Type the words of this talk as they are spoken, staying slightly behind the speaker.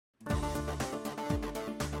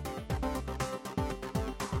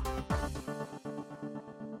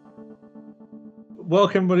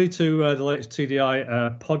welcome everybody to the latest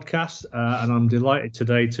TDI podcast, and I'm delighted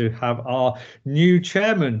today to have our new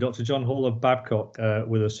chairman, Dr. Jon Hall of Babcock,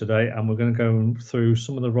 with us today, and we're going to go through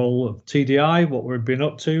some of the role of TDI, what we've been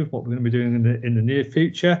up to, what we're going to be doing in the near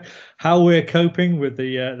future, how we're coping with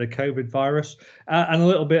the COVID virus, and a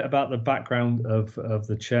little bit about the background of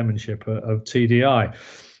the chairmanship of TDI.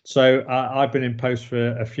 So I've been in post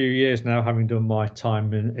for a few years now, having done my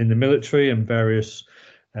time in the military and various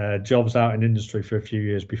jobs out in industry for a few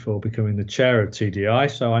years before becoming the chair of TDI.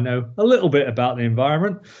 So I know a little bit about the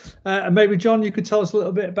environment. And maybe, John, you could tell us a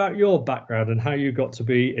little bit about your background and how you got to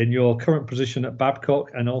be in your current position at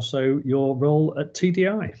Babcock and also your role at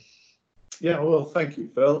TDI. Yeah, well, thank you,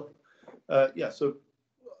 Phil. So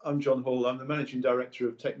I'm Jon Hall. I'm the Managing Director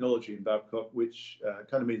of Technology in Babcock, which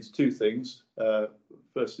kind of means two things.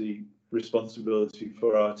 Firstly, responsibility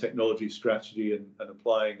for our technology strategy and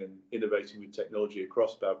applying and innovating with technology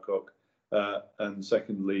across Babcock. And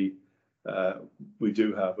secondly, we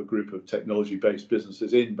do have a group of technology-based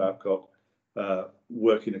businesses in Babcock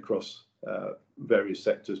working across various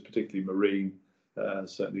sectors, particularly marine,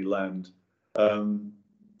 certainly land.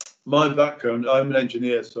 My background, I'm an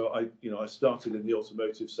engineer, so I started in the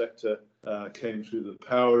automotive sector, came through the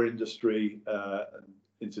power industry,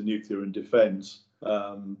 into nuclear and defence.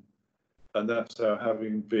 And that's how,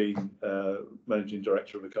 having been managing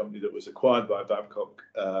director of a company that was acquired by Babcock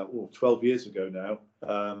 12 years ago now,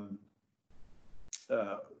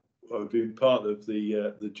 I've been part of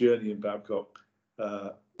the journey in Babcock,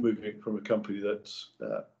 moving from a company that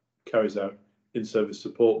carries out in-service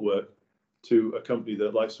support work to a company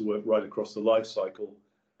that likes to work right across the life cycle,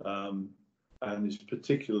 and is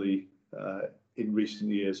particularly in recent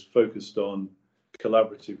years focused on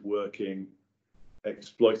collaborative working,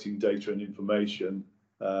 exploiting data and information,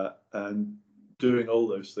 and doing all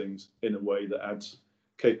those things in a way that adds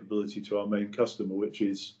capability to our main customer, which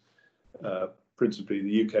is principally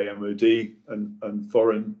the UK MOD and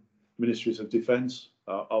foreign ministries of defence.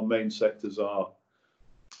 Our main sectors are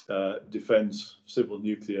defence, civil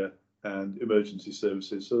nuclear, and emergency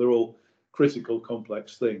services. So they're all critical,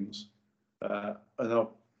 complex things. And our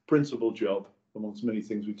principal job, amongst many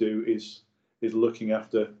things we do, is looking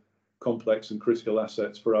after complex and critical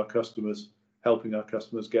assets for our customers, helping our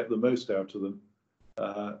customers get the most out of them.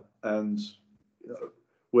 And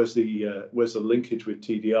where's the linkage with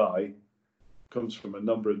TDI comes from a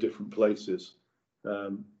number of different places.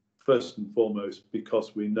 First and foremost,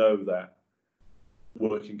 because we know that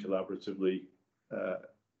working collaboratively,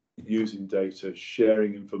 using data,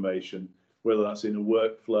 sharing information, whether that's in a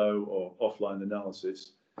workflow or offline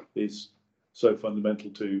analysis, is so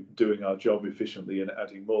fundamental to doing our job efficiently and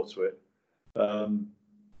adding more to it.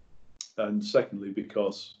 And secondly,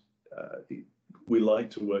 because we like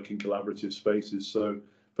to work in collaborative spaces. So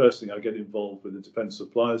first thing, I get involved with the Defence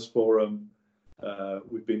Suppliers Forum.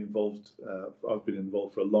 I've been involved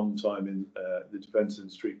for a long time in the defence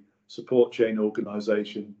industry support chain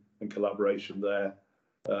organisation and collaboration there.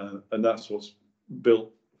 And that's what's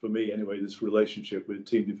built, for me anyway, this relationship with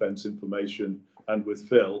Team Defence Information and with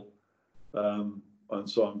Phil. And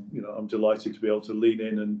so I'm delighted to be able to lean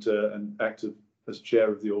in and act as chair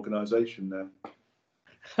of the organisation now.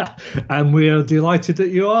 And we are delighted that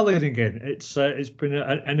you are leading in. It's been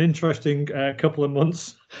an interesting couple of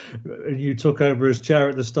months. You took over as chair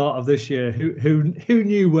at the start of this year. Who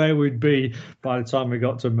knew where we'd be by the time we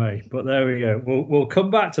got to May? But there we go. We'll come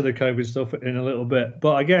back to the COVID stuff in a little bit.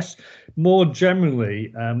 But I guess more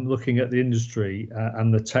generally, looking at the industry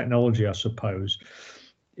and the technology, I suppose.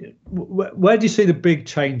 Where do you see the big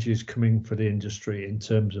changes coming for the industry in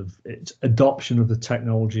terms of its adoption of the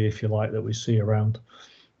technology, if you like, that we see around?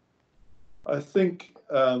 I think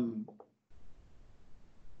that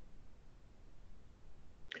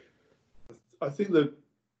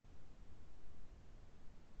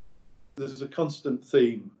there's a constant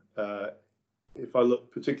theme, if I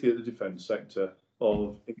look particularly at the defence sector,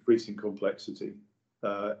 of increasing complexity.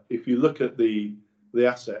 If you look at the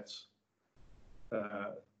assets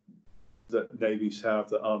that navies have,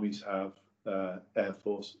 that armies have, Air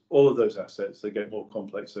Force, all of those assets, they get more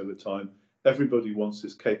complex over time. Everybody wants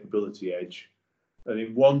this capability edge. And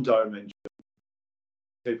in one dimension,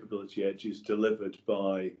 capability edge is delivered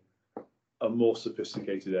by a more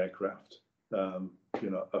sophisticated aircraft, a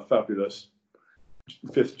fabulous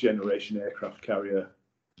fifth generation aircraft carrier,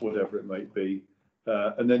 whatever it might be.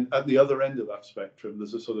 And then at the other end of that spectrum,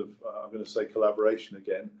 there's a sort of, I'm going to say collaboration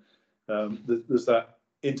again. There's that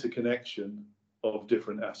interconnection of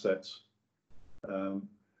different assets.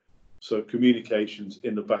 So communications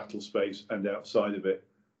in the battle space and outside of it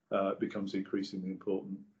becomes increasingly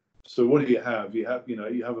important. So what do you have? You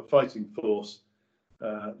have a fighting force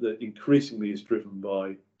that increasingly is driven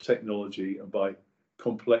by technology and by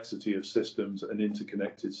complexity of systems and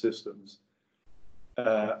interconnected systems.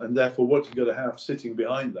 And therefore, what you've got to have sitting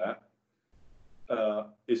behind that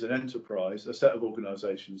is an enterprise, a set of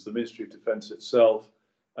organisations, the Ministry of Defence itself,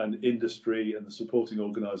 and industry and the supporting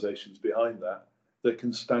organisations behind that, that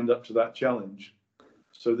can stand up to that challenge.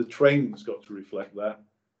 So the training's got to reflect that.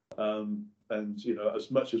 And, you know, as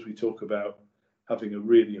much as we talk about having a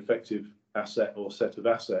really effective asset or set of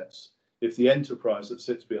assets, if the enterprise that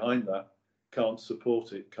sits behind that can't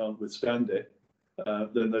support it, can't withstand it,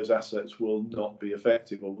 then those assets will not be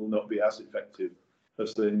effective, or will not be as effective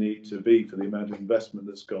as they need to be for the amount of investment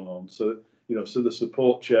that's gone on. So, you know, so the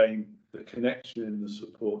support chain, the connection in the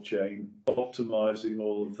support chain, optimizing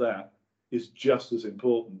all of that is just as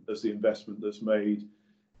important as the investment that's made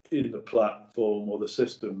in the platform or the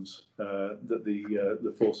systems that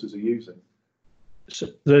the forces are using. So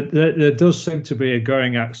there does seem to be a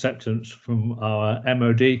growing acceptance from our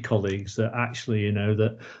MOD colleagues that actually, you know,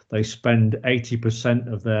 that they spend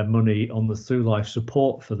 80% of their money on the through-life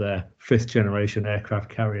support for their 5th generation aircraft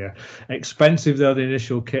carrier. Expensive though the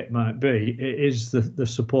initial kit might be, it is the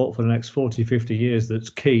support for the next 40, 50 years that's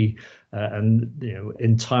key. And, you know,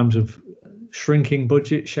 in times of shrinking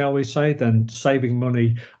budget, shall we say, then saving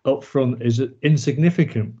money up front is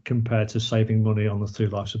insignificant compared to saving money on the through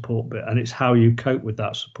life support bit. And it's how you cope with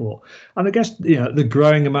that support. And I guess, you know, the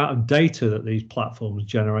growing amount of data that these platforms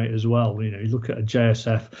generate as well. You know, you look at a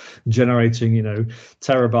JSF generating, you know,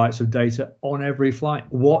 terabytes of data on every flight.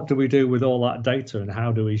 What do we do with all that data, and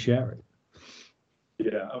how do we share it?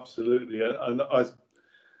 Yeah, absolutely. And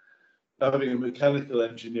having a mechanical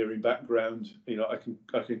engineering background, you know, I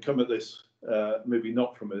can come at this maybe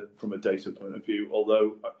not from a data point of view,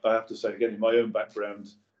 although I have to say again, in my own background,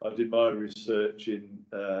 I did my research in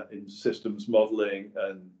systems modelling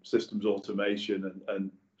and systems automation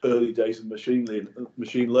and early days of machine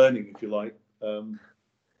learning, if you like. I'm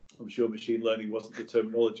sure machine learning wasn't the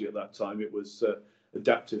terminology at that time; it was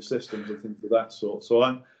adaptive systems and things of that sort. So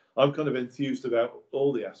I'm kind of enthused about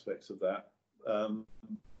all the aspects of that.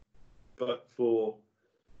 But for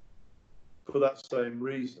that same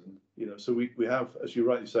reason, you know, so we have, as you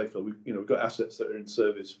rightly say, Phil, we've got assets that are in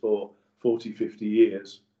service for 40, 50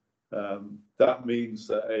 years. That means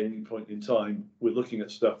that at any point in time, we're looking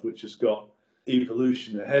at stuff which has got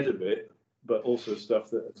evolution ahead of it, but also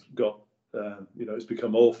stuff that has got, you know, it's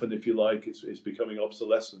become orphan, if you like, it's becoming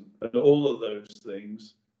obsolescent. And all of those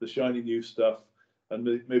things, the shiny new stuff, and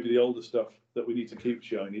maybe the older stuff that we need to keep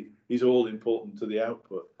shiny, is all important to the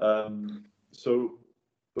output. So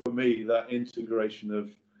for me, that integration of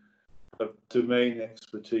domain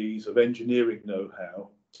expertise, of engineering know-how,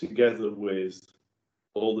 together with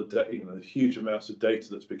all the you know, the huge amounts of data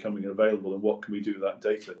that's becoming available, and what can we do with that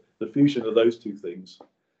data, the fusion of those two things,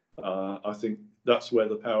 I think that's where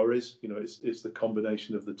the power is. You know, it's the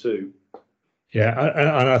combination of the two. Yeah,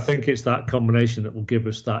 and I think it's that combination that will give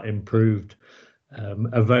us that improved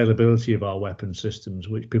availability of our weapon systems,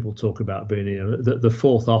 which people talk about being, you know, the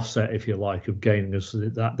fourth offset, if you like, of gaining us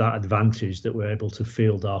that advantage that we're able to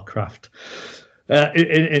field our craft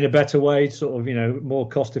in a better way, sort of, you know, more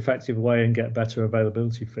cost-effective way, and get better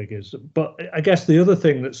availability figures. But I guess the other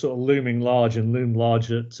thing that's sort of looming large at the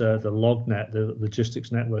LogNet, the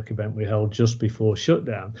logistics network event we held just before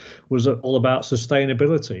shutdown, was all about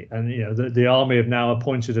sustainability. And, you know, the Army have now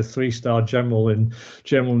appointed a 3-star general in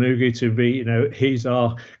General Nugi to be, you know, he's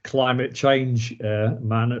our climate change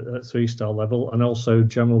man at 3-star level, and also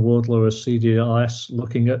General Wardler as CDIS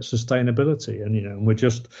looking at sustainability. And, you know, we're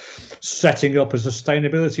just setting up a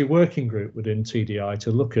sustainability working group within TDI to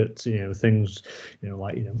look at, you know, things, you know,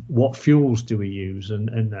 like, you know, what fuels do we use,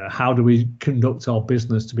 and how do we conduct our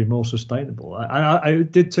business to be more sustainable. I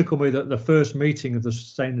did tickle me that the first meeting of the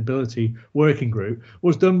sustainability working group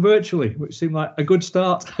was done virtually, which seemed like a good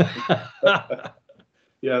start.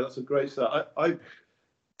 Yeah, that's a great start. I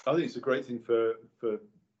think it's a great thing for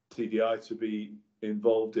TDI to be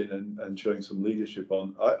involved in and showing some leadership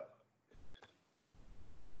on.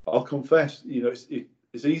 I'll confess, you know,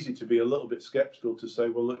 it's easy to be a little bit sceptical to say,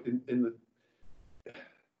 well, look, in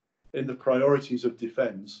the priorities of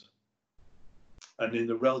defence and in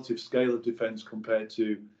the relative scale of defence compared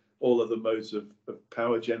to all other modes of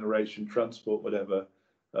power generation, transport, whatever,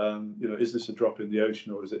 you know, is this a drop in the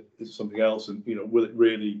ocean, or is it something else? And, you know, will it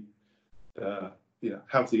really, you know,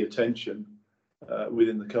 have the attention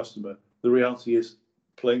within the customer? The reality is,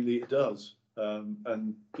 plainly, it does.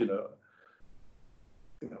 And, you know,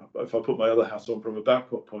 if I put my other hat on from a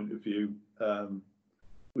Babcock point of view,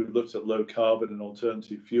 we've looked at low carbon and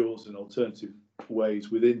alternative fuels and alternative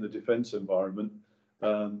ways within the defence environment.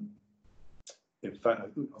 in fact, I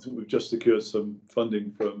think we've just secured some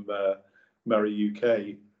funding from Mari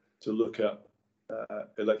UK to look at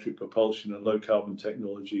electric propulsion and low carbon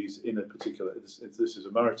technologies in a particular. This is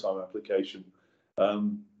a maritime application,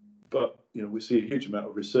 but we see a huge amount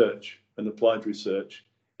of research and applied research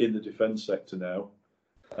in the defence sector now.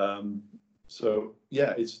 So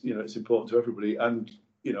yeah, it's important to everybody, and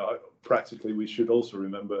practically we should also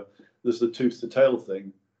remember there's the tooth to tail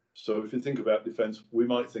thing. So if you think about defence, we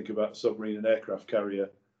might think about submarine and aircraft carrier.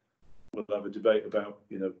 We'll have a debate about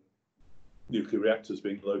nuclear reactors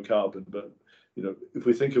being low carbon, but if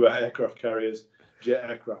we think about aircraft carriers, jet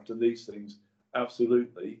aircraft, and these things,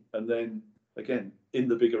 absolutely. And then again, in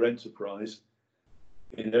the bigger enterprise,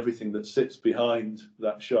 in everything that sits behind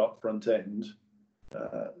that sharp front end,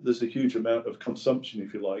 there's a huge amount of consumption,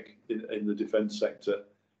 if you like, in the defence sector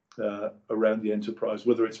around the enterprise,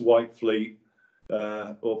 whether it's white fleet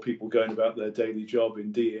or people going about their daily job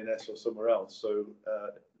in DNS or somewhere else. So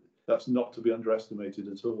that's not to be underestimated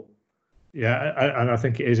at all. Yeah, and I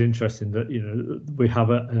think it is interesting that we have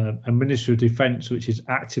a Ministry of Defence which is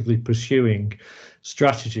actively pursuing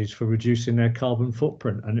strategies for reducing their carbon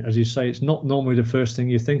footprint. And as you say, it's not normally the first thing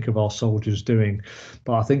you think of our soldiers doing,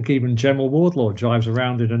 but I think even General Wardlaw drives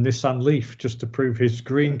around in a Nissan Leaf just to prove his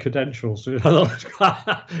green credentials. That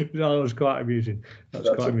was quite amusing. That's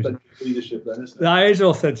quite amusing. Leadership, then, isn't it? That is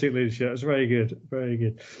authentic leadership. That's very good, very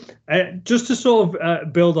good. Just to sort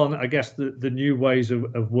of build on, I guess, the new ways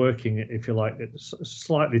of working, if you like, it's a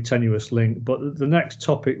slightly tenuous link. But the next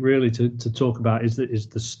topic really to talk about is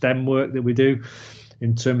the STEM work that we do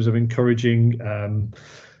in terms of encouraging,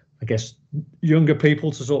 I guess, younger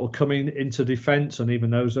people to sort of come into defence, and even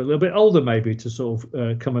those a little bit older maybe to sort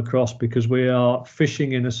of come across, because we are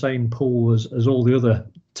fishing in the same pool as all the other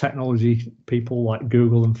technology people like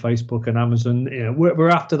Google and Facebook and Amazon. We're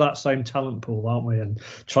after that same talent pool, aren't we, and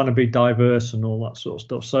trying to be diverse and all that sort of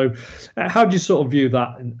stuff. So how do you sort of view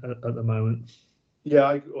that at the moment? Yeah,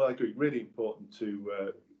 I agree. Really important to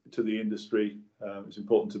the industry. It's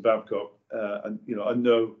important to Babcock, and I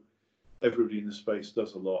know everybody in the space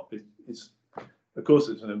does a lot. It's of course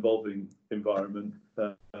it's an evolving environment.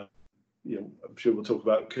 I'm sure we'll talk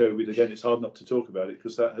about COVID again. It's hard not to talk about it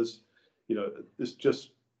because that has, it's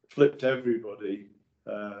just flipped everybody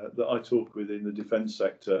that I talk with in the defence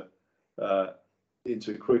sector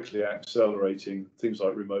into quickly accelerating things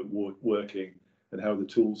like remote working and how the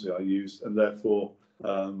tools are used, and therefore,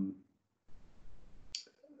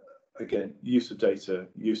 again, use of data,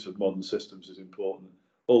 use of modern systems is important.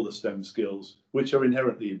 All the STEM skills, which are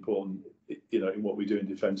inherently important, in what we do in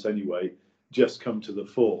defence anyway, just come to the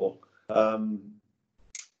fore. I've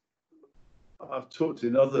talked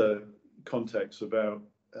in other contexts about,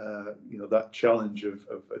 that challenge of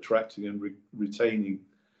attracting and retaining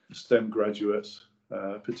STEM graduates,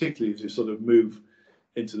 particularly as you sort of move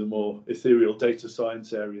into the more ethereal data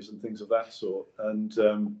science areas and things of that sort. And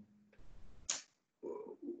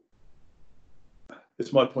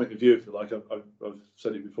it's my point of view, if you like. I've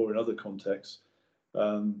said it before in other contexts.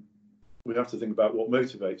 We have to think about what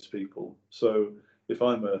motivates people. So if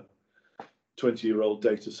I'm a 20-year-old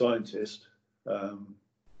data scientist, I'm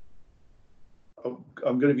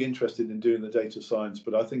going to be interested in doing the data science,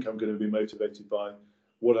 but I think I'm going to be motivated by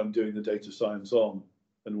what I'm doing the data science on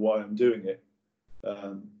and why I'm doing it.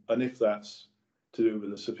 And if that's to do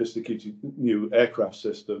with a sophisticated new aircraft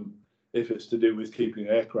system, if it's to do with keeping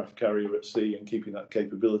an aircraft carrier at sea and keeping that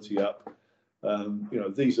capability up,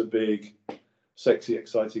 these are big, sexy,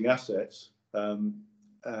 exciting assets.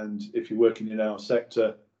 And if you're working in our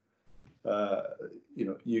sector,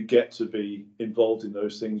 you get to be involved in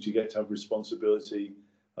those things. You get to have responsibility.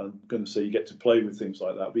 I'm going to say you get to play with things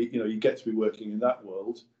like that. But you get to be working in that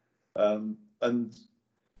world, and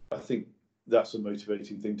I think that's a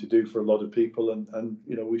motivating thing to do for a lot of people. And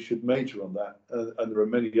we should major on that. And there are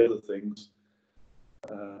many other things.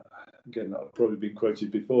 Again, I've probably been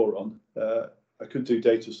quoted before on. I could do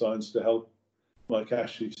data science to help Mike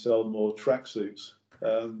Ashley sell more tracksuits.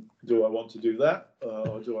 Do I want to do that,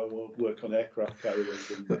 or do I want to work on aircraft carriers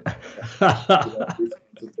and these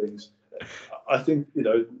kinds of things? I think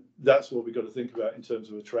that's what we've got to think about in terms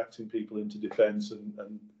of attracting people into defence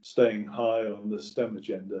and staying high on the STEM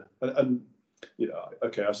agenda. And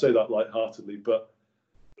okay, I say that lightheartedly, but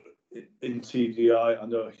in TDI, I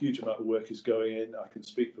know a huge amount of work is going in. I can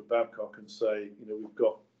speak for Babcock and say, we've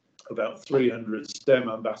got about 300 STEM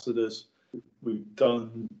ambassadors. We've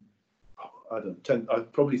done,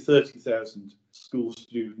 probably 30,000 school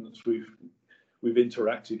students we've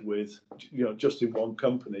interacted with, just in one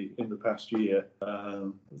company in the past year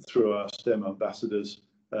through our STEM ambassadors.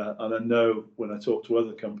 And I know when I talk to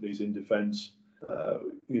other companies in defence,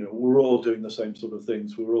 we're all doing the same sort of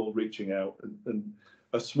things. We're all reaching out, and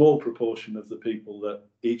a small proportion of the people that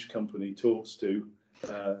each company talks to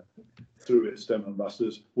through its STEM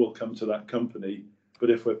ambassadors will come to that company. But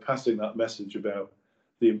if we're passing that message about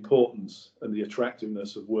the importance and the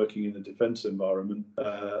attractiveness of working in a defence environment,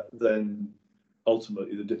 then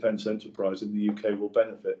ultimately the defence enterprise in the UK will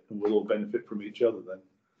benefit, and we'll all benefit from each other then.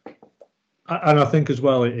 And I think as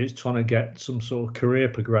well, it's trying to get some sort of career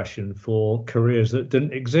progression for careers that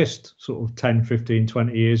didn't exist sort of 10, 15,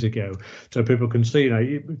 20 years ago. So people can see,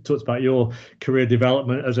 you talked about your career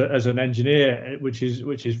development as an engineer, which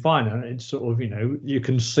is fine. And it's sort of, you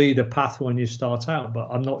can see the path when you start out. But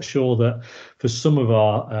I'm not sure that for some of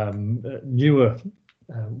our newer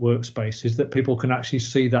workspaces that people can actually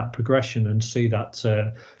see that progression and see that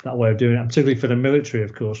way of doing it. Particularly for the military,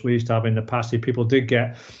 of course, we used to have in the past, if people did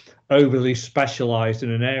get overly specialised in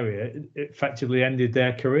an area, it effectively ended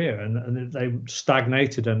their career and they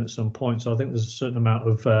stagnated at some point. So I think there's a certain amount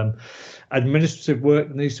of administrative work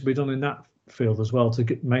that needs to be done in that field as well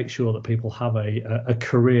to make sure that people have a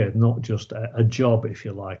career, not just a job, if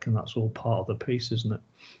you like, and that's all part of the piece, isn't it?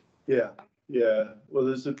 Yeah. Well,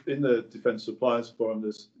 in the Defence Suppliers Forum,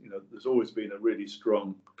 there's always been a really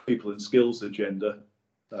strong people and skills agenda,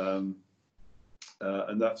 and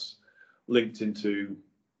that's linked into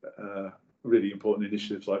really important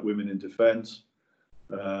initiatives like Women in Defence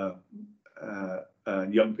and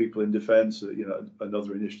Young People in Defence,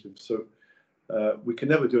 another initiative. So we can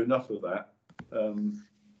never do enough of that. And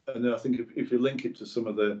then I think if you link it to some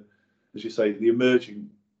of the, as you say, the emerging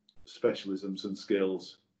specialisms and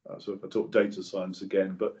skills, so if I talk data science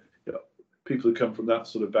again, but people who come from that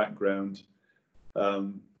sort of background,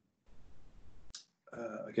 again,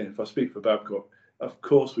 if I speak for Babcock, of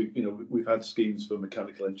course, we've had schemes for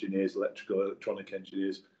mechanical engineers, electrical, electronic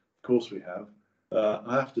engineers. Of course, we have.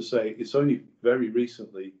 I have to say, it's only very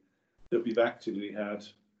recently that we've actively had,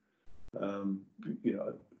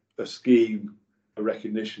 a scheme, a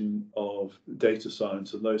recognition of data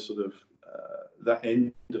science and those sort of that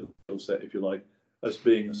end of the skill set, if you like, as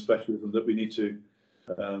being a specialism that we need to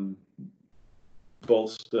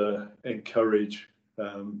bolster, encourage,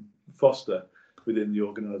 foster within the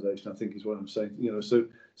organisation, I think is what I'm saying.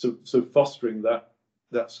 So fostering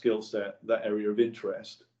that skill set, that area of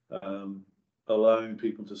interest, allowing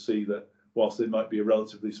people to see that whilst they might be a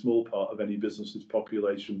relatively small part of any business's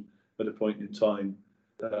population at a point in time,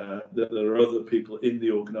 that there are other people in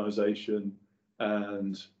the organisation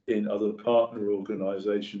and in other partner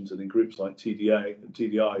organisations and in groups like TDI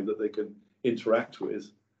that they can interact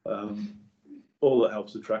with. All that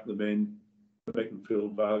helps attract them in, make them feel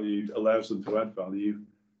valued, allows them to add value,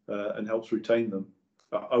 and helps retain them.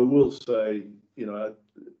 I will say,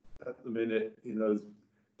 at the minute,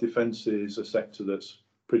 defence is a sector that's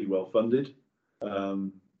pretty well funded.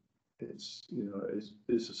 It's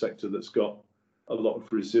a sector that's got a lot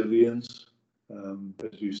of resilience.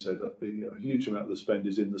 As you said, a huge amount of the spend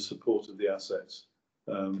is in the support of the assets.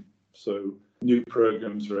 So new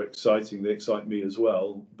programs are exciting. They excite me as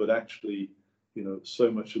well. But actually, so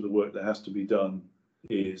much of the work that has to be done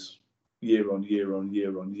is year on year on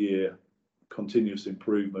year on year, continuous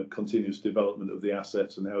improvement, continuous development of the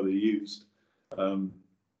assets and how they're used.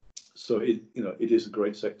 So it is a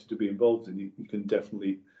great sector to be involved in. You can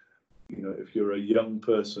definitely, if you're a young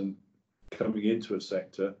person coming into a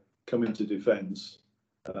sector, come into defence,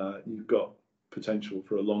 you've got potential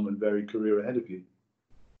for a long and varied career ahead of you.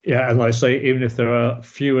 Yeah, and like I say, even if there are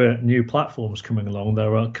fewer new platforms coming along,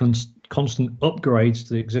 there are constant upgrades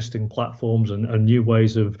to the existing platforms and new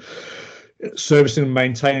ways of servicing and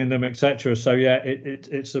maintaining them, etc. So yeah,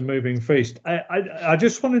 it's a moving feast. I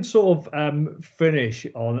just wanted to sort of finish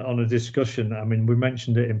on a discussion. I mean, we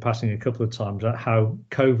mentioned it in passing a couple of times, how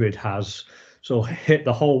COVID has sort of hit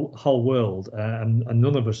the whole world, and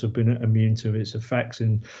none of us have been immune to its effects.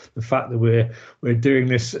 In the fact that we're doing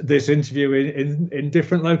this interview in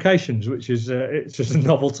different locations, which is it's just a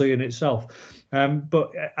novelty in itself.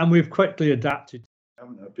 But we've quickly adapted. We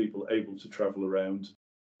haven't had people able to travel around.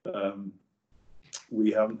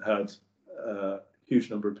 We haven't had a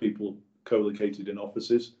huge number of people co-located in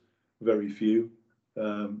offices, very few.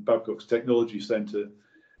 Babcock's Technology Centre,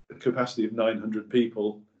 a capacity of 900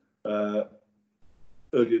 people.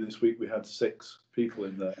 Earlier this week, we had 6 people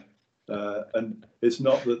in there. And it's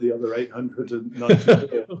not that the other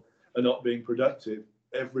 894 are not being productive.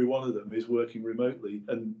 Every one of them is working remotely.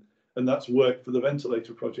 And that's worked for the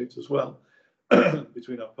ventilator project as well,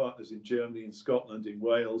 between our partners in Germany, in Scotland, in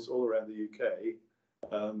Wales, all around the UK,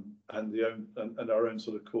 and our own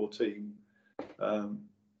sort of core team.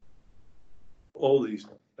 All these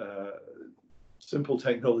simple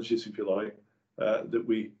technologies, if you like, that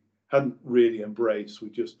we hadn't really embraced, we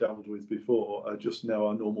just dabbled with before, are just now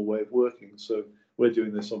our normal way of working. So we're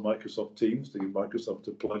doing this on Microsoft Teams, to give Microsoft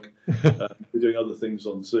a plug. We're doing other things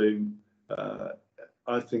on Zoom.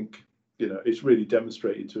 I think, it's really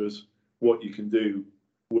demonstrated to us what you can do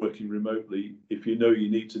working remotely if you know you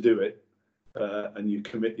need to do it, and you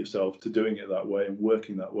commit yourself to doing it that way and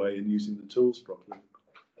working that way and using the tools properly.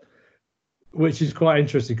 Which is quite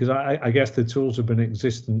interesting, because I guess the tools have been in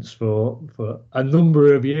existence for a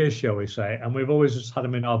number of years, shall we say, and we've always just had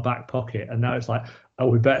them in our back pocket, and now it's like, oh,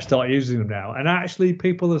 we better start using them now. And actually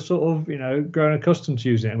people are sort of, grown accustomed to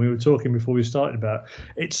using it. And we were talking before we started about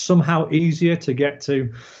it's somehow easier to get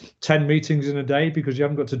to 10 meetings in a day because you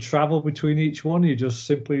haven't got to travel between each one. You just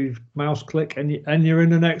simply mouse click and you're in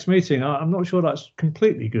the next meeting. I'm not sure that's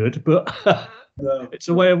completely good, but no, it's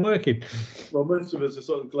a way of working. Well, most of us are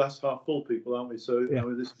sort of glass half full people, aren't we? So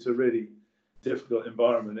this is a really difficult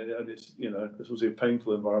environment, and it's it's obviously a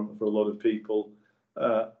painful environment for a lot of people.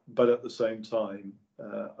 But at the same time,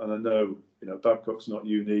 and I know Babcock's not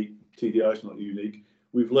unique, TDI's not unique.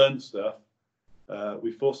 We've learned stuff.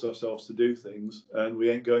 We forced ourselves to do things, and we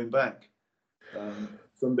ain't going back.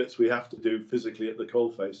 Some bits we have to do physically at the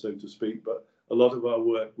coalface, so to speak, but a lot of our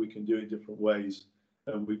work we can do in different ways.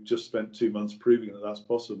 And we've just spent 2 months proving that that's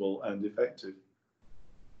possible and effective.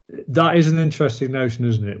 That is an interesting notion,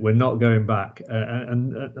 isn't it? We're not going back,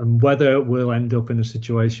 and whether we'll end up in a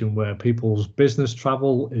situation where people's business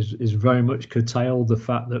travel is very much curtailed, the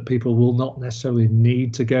fact that people will not necessarily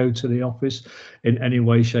need to go to the office in any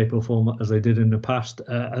way, shape or form as they did in the past,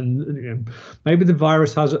 and maybe the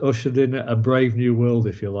virus has ushered in a brave new world,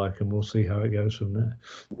 if you like, and we'll see how it goes from there.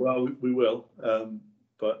 Well, we will,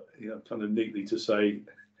 but kind of neatly to say,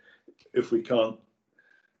 if we can't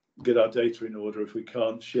get our data in order, if we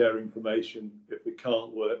can't share information, if we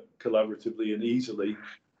can't work collaboratively and easily,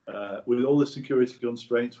 with all the security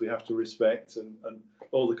constraints we have to respect and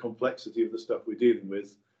all the complexity of the stuff we're dealing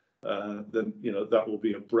with, then that will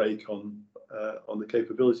be a break on the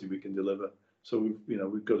capability we can deliver. So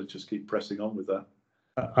we've got to just keep pressing on with that.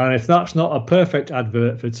 And if that's not a perfect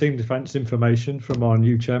advert for Team Defence information from our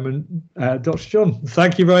new chairman, Dr. Jon,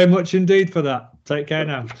 thank you very much indeed for that. Take care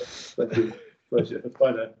now. Thank you. Pleasure.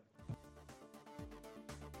 Bye now.